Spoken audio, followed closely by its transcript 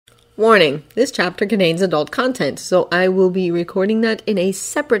Warning, this chapter contains adult content, so I will be recording that in a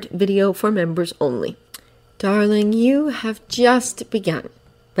separate video for members only. Darling, you have just begun.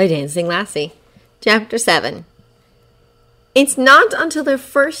 By Dancing Lassie. Chapter 7. It's not until their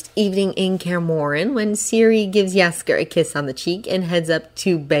first evening in Kaer Morhen when Ciri gives Jaskier a kiss on the cheek and heads up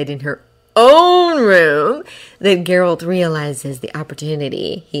to bed in her own room that Geralt realizes the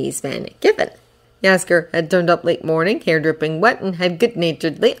opportunity he's been given. Jaskier had turned up late morning, hair dripping wet, and had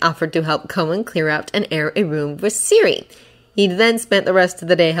good-naturedly offered to help Cohen clear out and air a room with Ciri. He'd then spent the rest of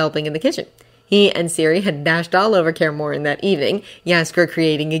the day helping in the kitchen. He and Ciri had dashed all over Kaer Morhen that evening, Jaskier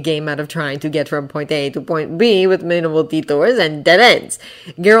creating a game out of trying to get from point A to point B with minimal detours and dead ends.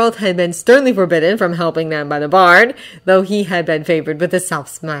 Geralt had been sternly forbidden from helping them by the bard, though he had been favored with a soft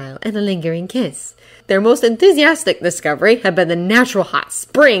smile and a lingering kiss. Their most enthusiastic discovery had been the natural hot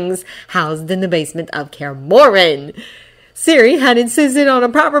springs housed in the basement of Kaer Morhen. Ciri had insisted on a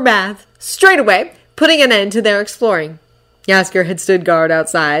proper bath straight away, putting an end to their exploring. Jaskier had stood guard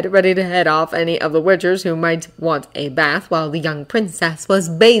outside, ready to head off any of the witchers who might want a bath while the young princess was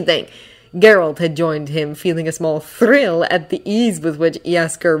bathing. Geralt had joined him, feeling a small thrill at the ease with which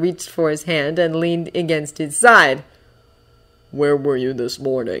Jaskier reached for his hand and leaned against his side. "Where were you this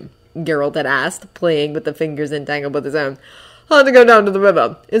morning?" Geralt had asked, playing with the fingers entangled with his own. "Had to go down to the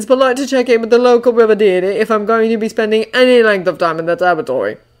river. It's polite to check in with the local river deity if I'm going to be spending any length of time in that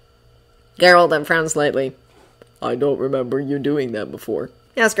laboratory." Geralt then frowned slightly. "I don't remember you doing that before."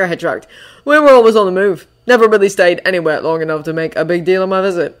 Jaskier had shrugged. "We were always on the move. Never really stayed anywhere long enough to make a big deal of my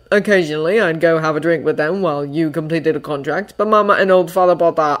visit. Occasionally, I'd go have a drink with them while you completed a contract, but Mama and old Father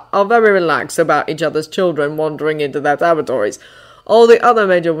Potter are very relaxed about each other's children wandering into their laboratories. All the other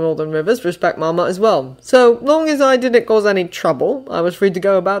major northern rivers respect Mama as well. So long as I didn't cause any trouble, I was free to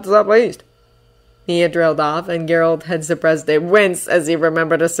go about as I pleased." He had trailed off, and Geralt had suppressed a wince as he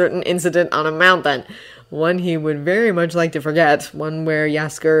remembered a certain incident on a mountain. One he would very much like to forget, one where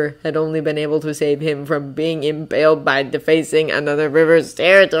Jaskier had only been able to save him from being impaled by defacing another river's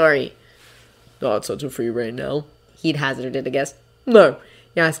territory. "Not such a free rein now," he'd hazarded a guess. "No,"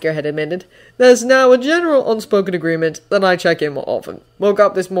 Jaskier had admitted. "There's now a general unspoken agreement that I check in more often. Woke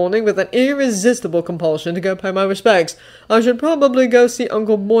up this morning with an irresistible compulsion to go pay my respects. I should probably go see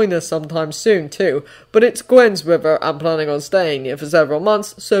Uncle Moina sometime soon, too, but it's Gwen's river I'm planning on staying near for several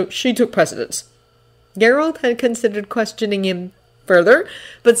months, so she took precedence." Geralt had considered questioning him further,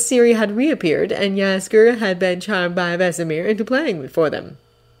 but Ciri had reappeared, and Jaskier had been charmed by Vesemir into playing for them.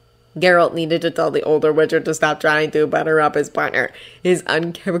 Geralt needed to tell the older witcher to stop trying to butter up his partner. His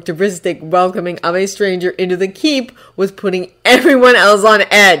uncharacteristic welcoming of a stranger into the keep was putting everyone else on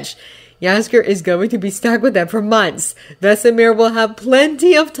edge. Jaskier is going to be stuck with them for months. Vesemir will have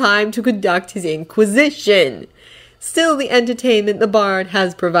plenty of time to conduct his inquisition. Still, the entertainment the bard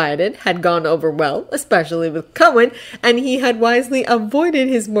has provided had gone over well, especially with Cohen, and he had wisely avoided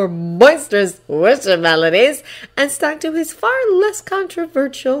his more boisterous witcher melodies and stuck to his far less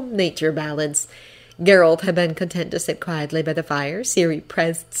controversial nature ballads. Geralt had been content to sit quietly by the fire, Ciri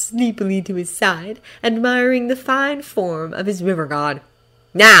pressed sleepily to his side, admiring the fine form of his river god.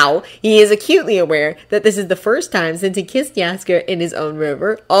 Now, he is acutely aware that this is the first time since he kissed Jaskier in his own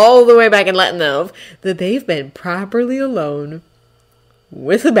river, all the way back in Letanov, that they've been properly alone,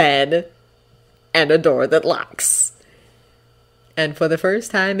 with a bed, and a door that locks. And for the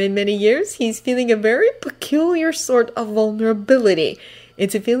first time in many years, he's feeling a very peculiar sort of vulnerability.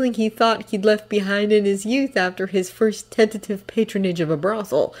 It's a feeling he thought he'd left behind in his youth after his first tentative patronage of a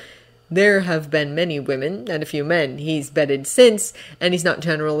brothel. There have been many women and a few men he's bedded since, and he's not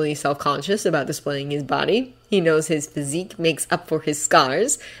generally self-conscious about displaying his body. He knows his physique makes up for his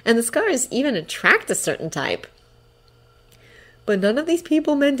scars, and the scars even attract a certain type. But none of these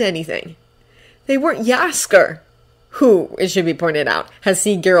people meant anything. They weren't Jaskier, who, it should be pointed out, has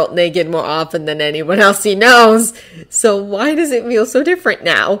seen Geralt naked more often than anyone else he knows. So why does it feel so different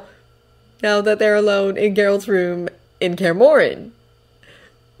now? Now that they're alone in Geralt's room in Kaer Morhen?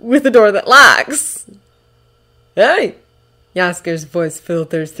 With a door that locks. "Hey!" Jaskier's voice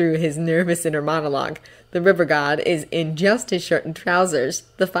filters through his nervous inner monologue. The river god is in just his shirt and trousers,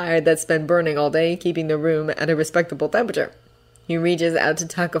 the fire that's been burning all day, keeping the room at a respectable temperature. He reaches out to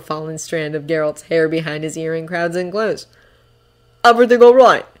tuck a fallen strand of Geralt's hair behind his ear and crowds in close. "Everything all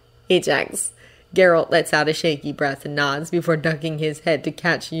right?" he checks. Geralt lets out a shaky breath and nods before ducking his head to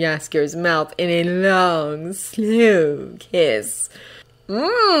catch Jaskier's mouth in a long, slow kiss.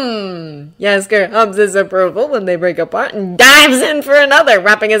 Jaskier hums his approval when they break apart and dives in for another,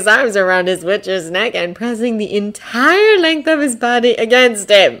 wrapping his arms around his witcher's neck and pressing the entire length of his body against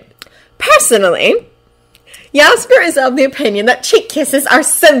him. Personally, Jaskier is of the opinion that cheek kisses are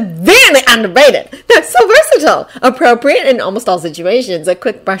severely underrated. They're so versatile, appropriate in almost all situations. A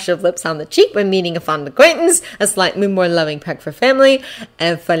quick brush of lips on the cheek when meeting a fond acquaintance, a slightly more loving peck for family,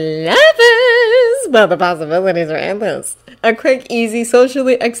 and for lovers, well, the possibilities are endless. A quick, easy,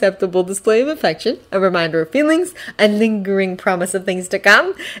 socially acceptable display of affection, a reminder of feelings, a lingering promise of things to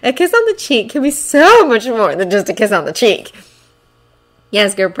come. A kiss on the cheek can be so much more than just a kiss on the cheek.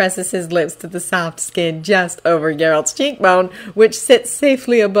 Jaskier presses his lips to the soft skin just over Geralt's cheekbone, which sits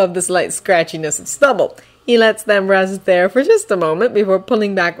safely above the slight scratchiness of stubble. He lets them rest there for just a moment before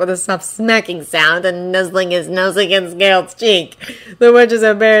pulling back with a soft smacking sound and nuzzling his nose against Geralt's cheek. The witch's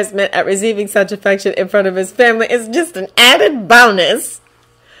embarrassment at receiving such affection in front of his family is just an added bonus.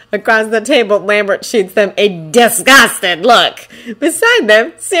 Across the table, Lambert shoots them a disgusted look. Beside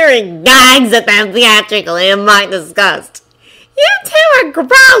them, Ciri gags at them theatrically in mock disgust. "You two are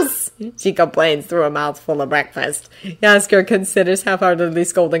gross," she complains through a mouthful of breakfast. Jaskier considers half-heartedly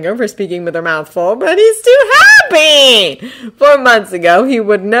scolding her for speaking with her mouth full, but he's too happy! 4 months ago, he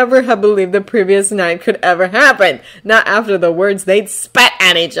would never have believed the previous night could ever happen, not after the words they'd spat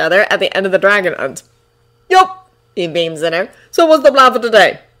at each other at the end of the dragon hunt. "Yup," he beams at her. "So what's the plan for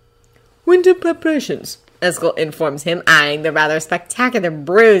today?" "Winter preparations," Eskel informs him, eyeing the rather spectacular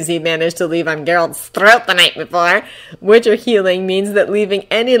bruise he managed to leave on Geralt's throat the night before. Witcher healing means that leaving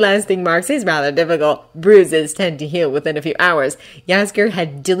any lasting marks is rather difficult. Bruises tend to heal within a few hours. Jaskier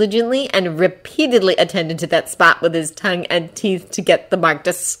had diligently and repeatedly attended to that spot with his tongue and teeth to get the mark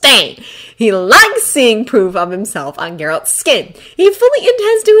to stay. He likes seeing proof of himself on Geralt's skin. He fully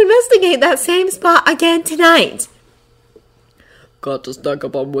intends to investigate that same spot again tonight. "Got to stock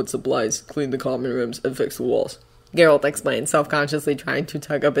up on wood supplies, clean the common rooms, and fix the walls," Geralt explains, self-consciously trying to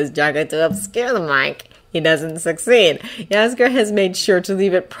tug up his jacket to obscure the mark. He doesn't succeed. Jaskier has made sure to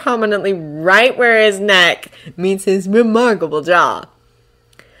leave it prominently right where his neck meets his remarkable jaw.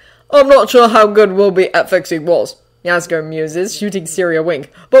 "I'm not sure how good we'll be at fixing walls," Jaskier muses, shooting Ciri a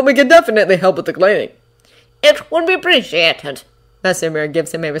wink, "but we can definitely help with the cleaning." "It would be appreciated." Vesemir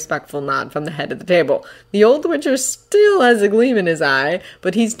gives him a respectful nod from the head of the table. The old witcher still has a gleam in his eye,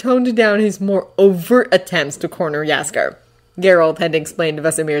 but he's toned down his more overt attempts to corner Jaskier. Geralt had explained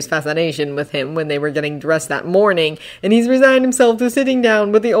Vesemir's fascination with him when they were getting dressed that morning, and he's resigned himself to sitting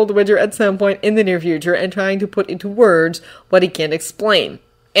down with the old witcher at some point in the near future and trying to put into words what he can't explain.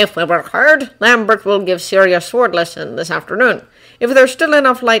 "If we work hard, Lambert will give Ciri a sword lesson this afternoon. If there's still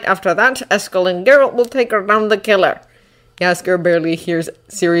enough light after that, Eskel and Geralt will take her down the killer." Jaskier barely hears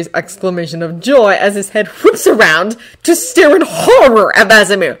Ciri's exclamation of joy as his head whips around to stare in horror at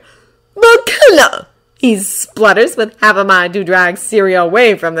Vesemir. "The killer!" He splutters with half a mind to drag Ciri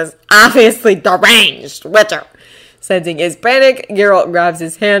away from this obviously deranged witcher. Sensing his panic, Geralt grabs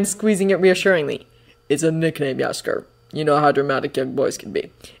his hand, squeezing it reassuringly. "It's a nickname, Jaskier. You know how dramatic young boys can be.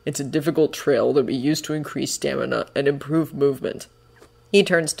 It's a difficult trail that we use to increase stamina and improve movement." He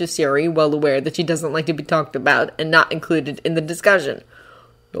turns to Ciri, well aware that she doesn't like to be talked about and not included in the discussion.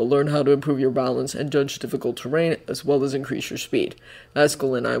 "You'll learn how to improve your balance and judge difficult terrain, as well as increase your speed.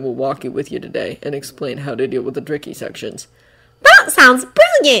 Eskel and I will walk it with you today and explain how to deal with the tricky sections." "That sounds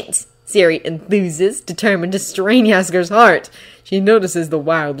brilliant!" Ciri enthuses, determined to strain Jaskier's heart. She notices the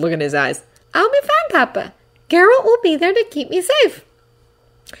wild look in his eyes. "I'll be fine, Papa. Geralt will be there to keep me safe."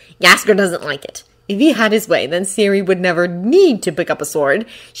 Jaskier doesn't like it. If he had his way, then Ciri would never need to pick up a sword.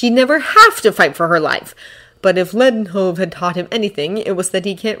 She'd never have to fight for her life. But if Leadenhove had taught him anything, it was that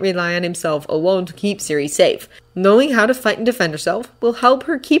he can't rely on himself alone to keep Ciri safe. Knowing how to fight and defend herself will help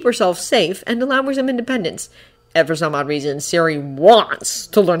her keep herself safe and allow her some independence. And for some odd reason, Ciri wants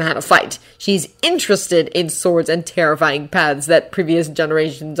to learn how to fight. She's interested in swords and terrifying paths that previous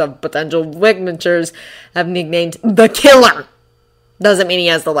generations of potential witchers have nicknamed the Killer. Doesn't mean he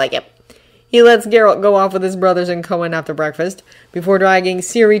has to like it. He lets Geralt go off with his brothers and Cohen after breakfast, before dragging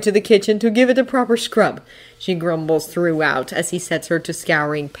Ciri to the kitchen to give it a proper scrub. She grumbles throughout as he sets her to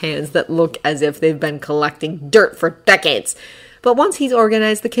scouring pans that look as if they've been collecting dirt for decades. But once he's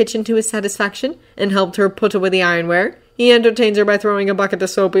organized the kitchen to his satisfaction and helped her put away the ironware, he entertains her by throwing a bucket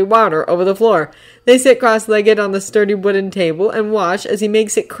of soapy water over the floor. They sit cross-legged on the sturdy wooden table and watch as he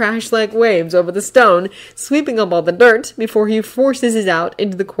makes it crash like waves over the stone, sweeping up all the dirt before he forces it out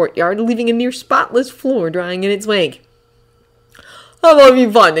into the courtyard, leaving a near-spotless floor drying in its wake. "How have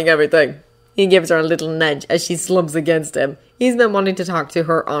you finding everything?" He gives her a little nudge as she slumps against him. He's been wanting to talk to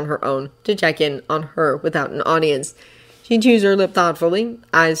her on her own, to check in on her without an audience. She chews her lip thoughtfully,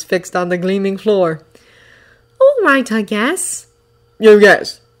 eyes fixed on the gleaming floor. "All right, I guess." "You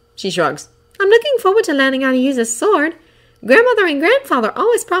guess?" She shrugs. "I'm looking forward to learning how to use a sword. Grandmother and grandfather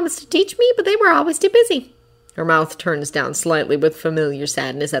always promised to teach me, but they were always too busy." Her mouth turns down slightly with familiar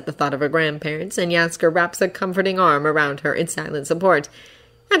sadness at the thought of her grandparents, and Yasker wraps a comforting arm around her in silent support.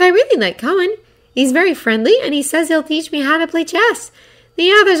 And I really like Cohen. He's very friendly, and he says he'll teach me how to play chess.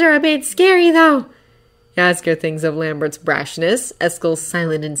 The others are a bit scary, though. Yasker thinks of Lambert's brashness, Eskel's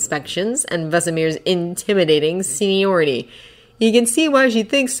silent inspections, and Vesemir's intimidating seniority. He can see why she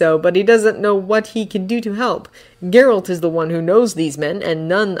thinks so, but he doesn't know what he can do to help. Geralt is the one who knows these men, and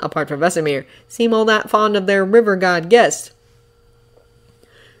none, apart from Vesemir, seem all that fond of their river god guest.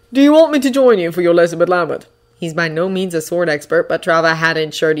 Do you want me to join you for your lesson with Lambert? He's by no means a sword expert, but Trava had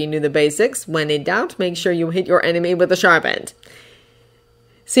ensured he knew the basics. When in doubt, make sure you hit your enemy with the sharp end.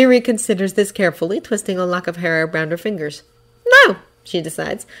 Ciri considers this carefully, twisting a lock of hair around her fingers. No, she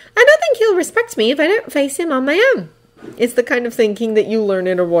decides. I don't think he'll respect me if I don't face him on my own. It's the kind of thinking that you learn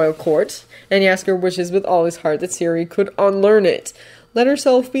in a royal court, and Yasker wishes with all his heart that Ciri could unlearn it. Let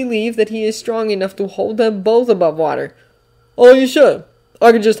herself believe that he is strong enough to hold them both above water. Oh, you should.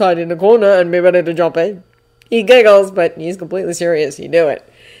 I could just hide in the corner and be ready to jump in. He giggles, but he's completely serious. You do it.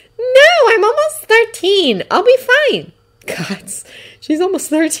 No, I'm almost 13. I'll be fine. Gods, she's almost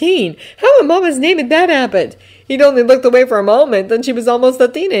 13. How in Mama's name did that happen? He'd only looked away for a moment, and she was almost a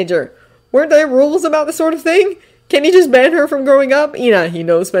teenager. Weren't there rules about this sort of thing? Can he just ban her from growing up? Ina, he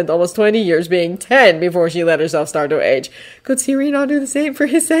knows, spent almost 20 years being 10 before she let herself start to age. Could Ciri not do the same for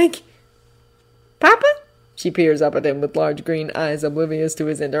his sake? Papa? She peers up at him with large green eyes, oblivious to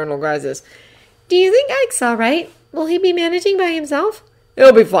his internal crisis. Do you think Ike's all right? Will he be managing by himself?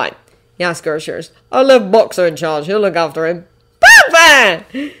 He'll be fine, Yasker assures. I'll leave Boxer in charge. He'll look after him. Papa!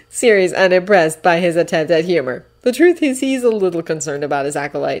 Ciri's unimpressed by his attempt at humor. The truth is he's a little concerned about his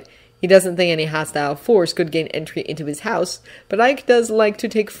acolyte. He doesn't think any hostile force could gain entry into his house, but Ike does like to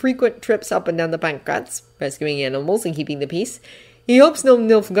take frequent trips up and down the Pancrats, rescuing animals and keeping the peace. He hopes no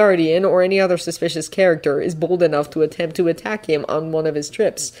Nilfgaardian or any other suspicious character is bold enough to attempt to attack him on one of his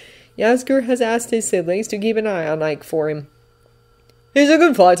trips. Yasker has asked his siblings to keep an eye on Ike for him. He's a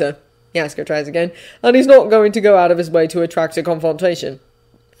good fighter, Yasker tries again, and he's not going to go out of his way to attract a confrontation.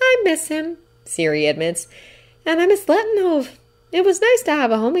 I miss him, Ciri admits, and I miss Lettenhove. It was nice to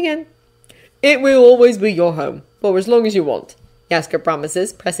have a home again. It will always be your home, for as long as you want, Yasker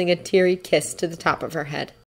promises, pressing a teary kiss to the top of her head.